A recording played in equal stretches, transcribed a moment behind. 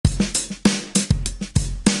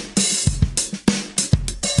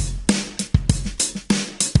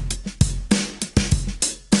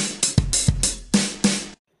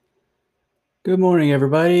Good morning,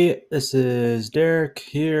 everybody. This is Derek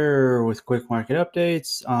here with quick market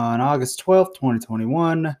updates on August 12th,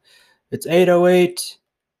 2021. It's 8:08,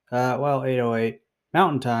 8:08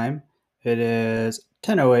 Mountain Time. It is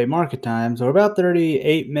 10:08 market time, so we're about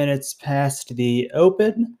 38 minutes past the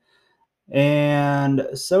open. And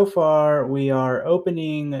so far, we are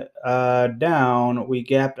opening down. We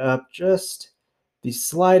gapped up just the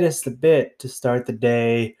slightest bit to start the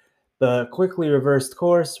day, but quickly reversed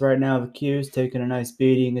course. Right now, the Q is taking a nice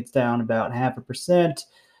beating. It's down about 0.5%,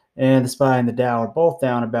 and the SPY and the Dow are both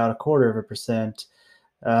down about 1/4%.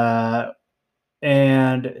 Uh,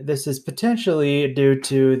 and this is potentially due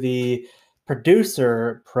to the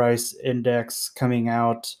producer price index coming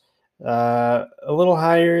out a little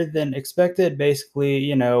higher than expected.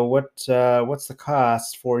 Basically, what's the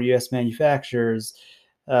cost for U.S. manufacturers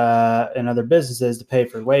and other businesses to pay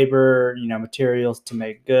for labor, materials to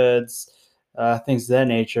make goods, things of that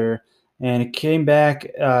nature. And it came back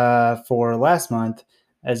for last month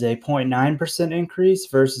as a 0.9% increase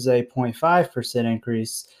versus a 0.5%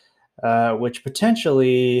 increase, which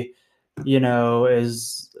potentially,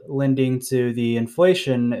 is lending to the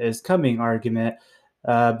inflation is coming argument.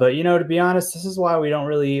 But to be honest, this is why we don't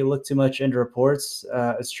really look too much into reports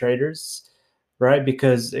as traders, right?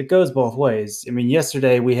 Because it goes both ways. I mean,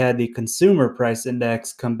 yesterday we had the consumer price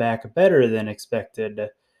index come back better than expected.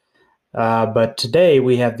 But today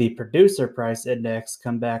we have the producer price index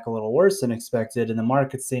come back a little worse than expected, and the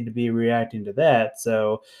markets seem to be reacting to that.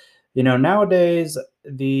 So, nowadays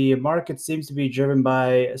the market seems to be driven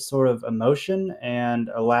by sort of emotion and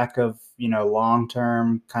a lack of, long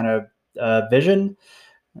term kind of vision,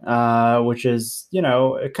 which is,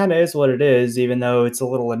 it kind of is what it is, even though it's a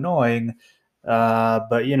little annoying.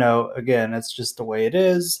 But, again, it's just the way it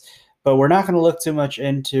is. But we're not going to look too much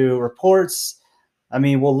into reports. I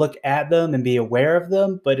mean, we'll look at them and be aware of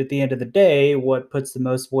them, but at the end of the day, what puts the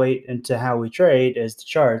most weight into how we trade is the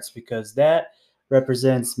charts, because that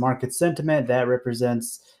represents market sentiment. That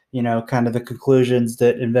represents, kind of the conclusions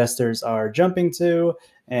that investors are jumping to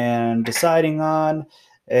and deciding on.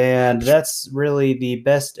 And that's really the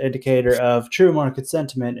best indicator of true market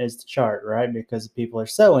sentiment is the chart, right? Because people are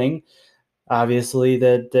selling, obviously,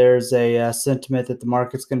 that there's a sentiment that the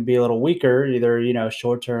market's going to be a little weaker, either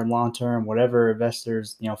short term, long term, whatever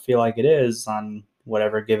investors feel like it is on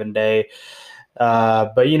whatever given day.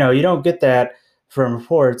 But you don't get that from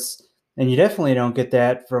reports, and you definitely don't get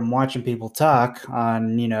that from watching people talk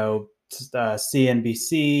on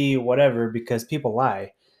CNBC, whatever, because people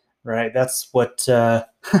lie, right? That's what a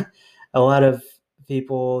lot of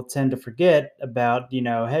people tend to forget about,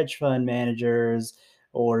 hedge fund managers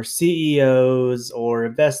or CEOs or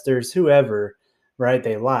investors, whoever, right?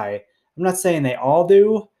 They lie. I'm not saying they all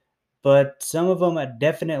do, but some of them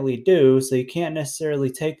definitely do. So you can't necessarily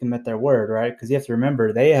take them at their word, right? Because you have to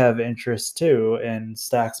remember they have interest too in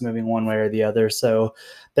stocks moving one way or the other. So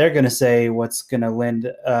they're going to say what's going to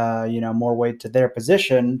lend, more weight to their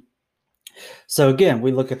position. So again,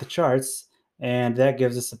 we look at the charts, and that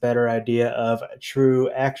gives us a better idea of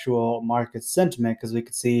true actual market sentiment, because we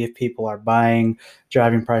can see if people are buying,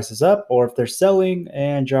 driving prices up, or if they're selling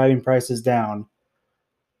and driving prices down.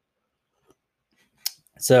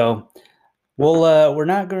 So we're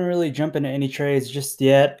not going to really jump into any trades just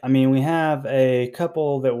yet. I mean, we have a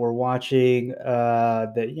couple that we're watching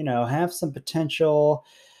that have some potential.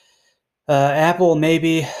 Apple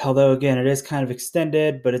maybe, although again it is kind of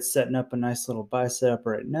extended, but it's setting up a nice little buy setup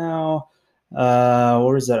right now.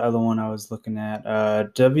 What was that other one I was looking at?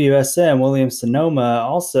 WSM, Williams Sonoma,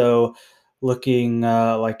 also looking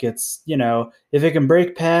like it's, if it can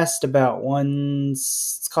break past about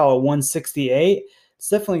let's call it 168, it's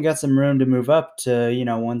definitely got some room to move up to,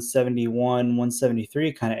 171,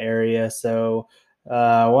 173 kind of area. So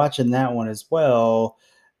watching that one as well.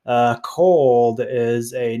 Cold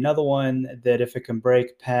is another one that if it can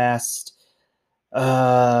break past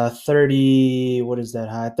 30, what is that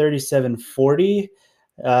high? 3740,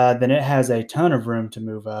 then it has a ton of room to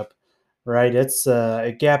move up, right?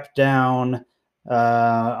 It gapped down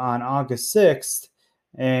on August 6th,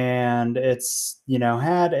 and it's,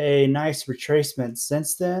 had a nice retracement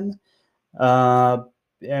since then. Uh,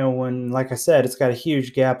 and when, like I said, it's got a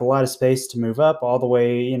huge gap, a lot of space to move up all the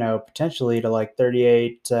way, potentially to like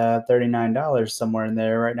 38, $39 somewhere in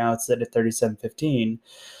there. Right now it's set at 37.15.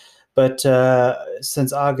 But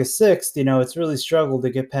since August 6th, it's really struggled to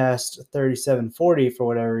get past 37.40 for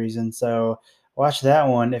whatever reason. So watch that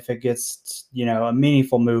one. If it gets, a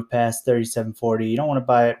meaningful move past 37.40, you don't want to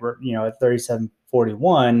buy it, at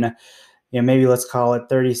 37.41. maybe let's call it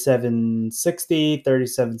 3760,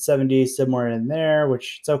 3770, somewhere in there,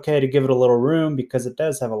 which it's okay to give it a little room because it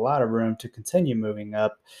does have a lot of room to continue moving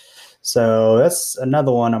up. So that's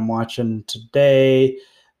another one I'm watching today.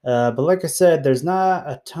 But like I said, there's not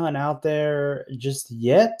a ton out there just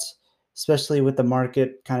yet, especially with the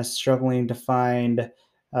market kind of struggling to find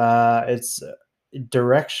its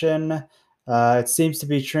direction. It seems to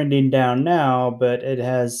be trending down now, but it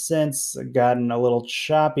has since gotten a little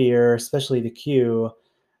choppier, especially the Q.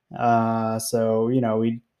 So,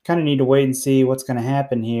 we kind of need to wait and see what's going to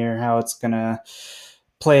happen here, how it's going to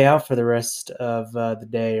play out for the rest of the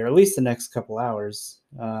day, or at least the next couple hours.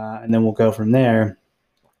 And then we'll go from there.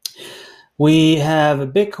 We have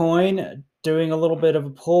Bitcoin doing a little bit of a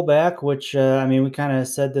pullback, which, we kind of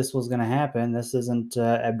said this was going to happen. This isn't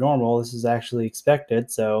abnormal. This is actually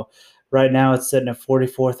expected. So right now it's sitting at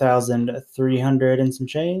 44,300 and some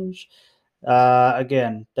change.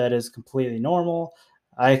 Again, that is completely normal.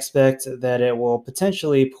 I expect that it will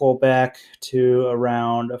potentially pull back to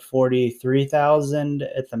around 43,000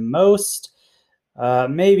 at the most.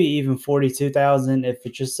 Maybe even 42,000 if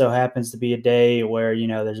it just so happens to be a day where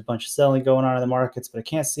there's a bunch of selling going on in the markets, but I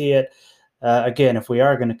can't see it. Again, if we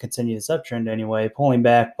are going to continue this uptrend anyway, pulling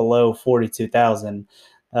back below 42,000.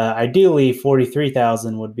 Ideally,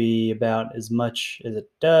 43,000 would be about as much as it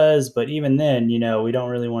does, but even then, we don't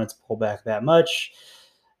really want it to pull back that much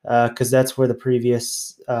because that's where the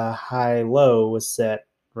previous high low was set,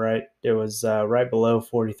 right? It was right below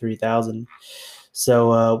 43,000.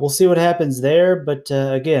 So we'll see what happens there. But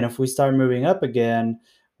again, if we start moving up again,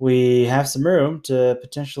 we have some room to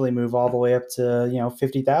potentially move all the way up to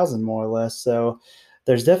 50,000 more or less. So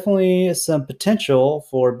there's definitely some potential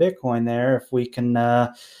for Bitcoin there if we can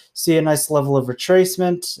see a nice level of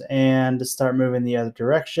retracement and start moving the other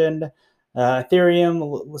direction.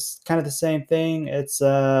 Ethereum was kind of the same thing. It's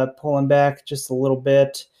pulling back just a little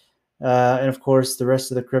bit. And of course, the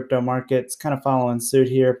rest of the crypto market's kind of following suit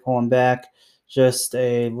here, pulling back just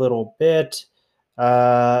a little bit.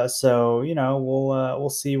 So we'll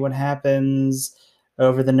see what happens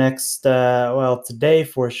over the next today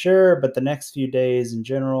for sure, but the next few days in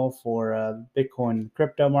general for Bitcoin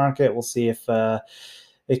crypto market. We'll see if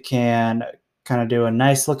it can kind of do a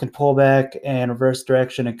nice looking pullback and reverse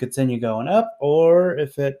direction and continue going up, or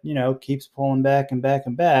if it keeps pulling back and back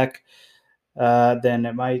and back. Then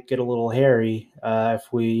it might get a little hairy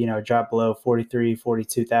if we, drop below 43,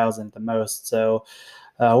 42,000 at the most. So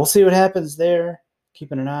we'll see what happens there.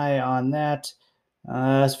 Keeping an eye on that.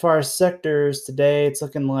 As far as sectors today, it's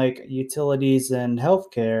looking like utilities and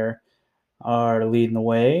healthcare are leading the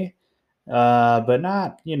way. But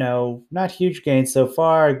not huge gains so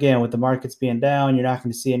far. Again, with the markets being down, you're not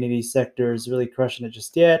going to see any of these sectors really crushing it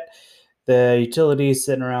just yet. The utilities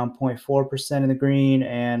sitting around 0.4% in the green,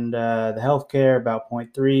 and the healthcare about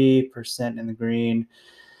 0.3% in the green.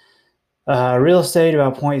 Real estate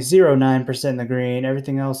about 0.09% in the green.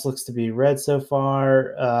 Everything else looks to be red so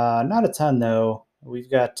far. Not a ton though.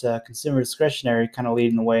 We've got consumer discretionary kind of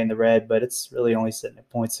leading the way in the red, but it's really only sitting at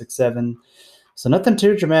 0.67. So nothing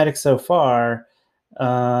too dramatic so far.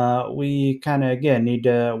 We kind of, again, need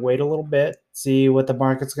to wait a little bit, see what the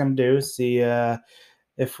market's going to do, see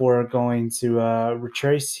if we're going to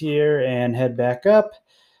retrace here and head back up,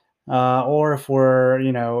 or if we're,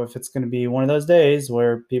 if it's going to be one of those days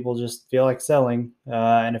where people just feel like selling.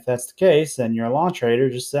 And if that's the case, and you're a long trader,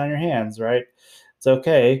 just sit on your hands, right? It's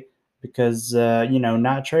okay because,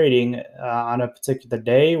 not trading on a particular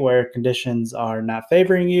day where conditions are not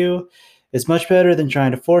favoring you is much better than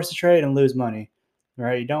trying to force a trade and lose money,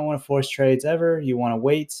 right? You don't want to force trades ever. You want to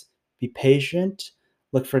wait, be patient,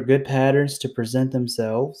 look for good patterns to present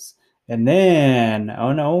themselves, and then,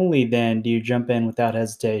 and only then, do you jump in without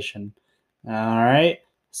hesitation. All right.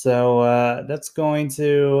 So that's going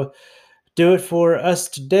to do it for us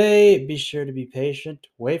today. Be sure to be patient,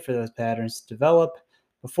 wait for those patterns to develop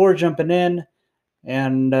before jumping in.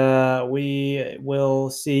 And we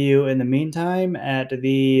will see you in the meantime at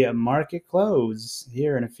the market close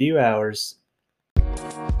here in a few hours.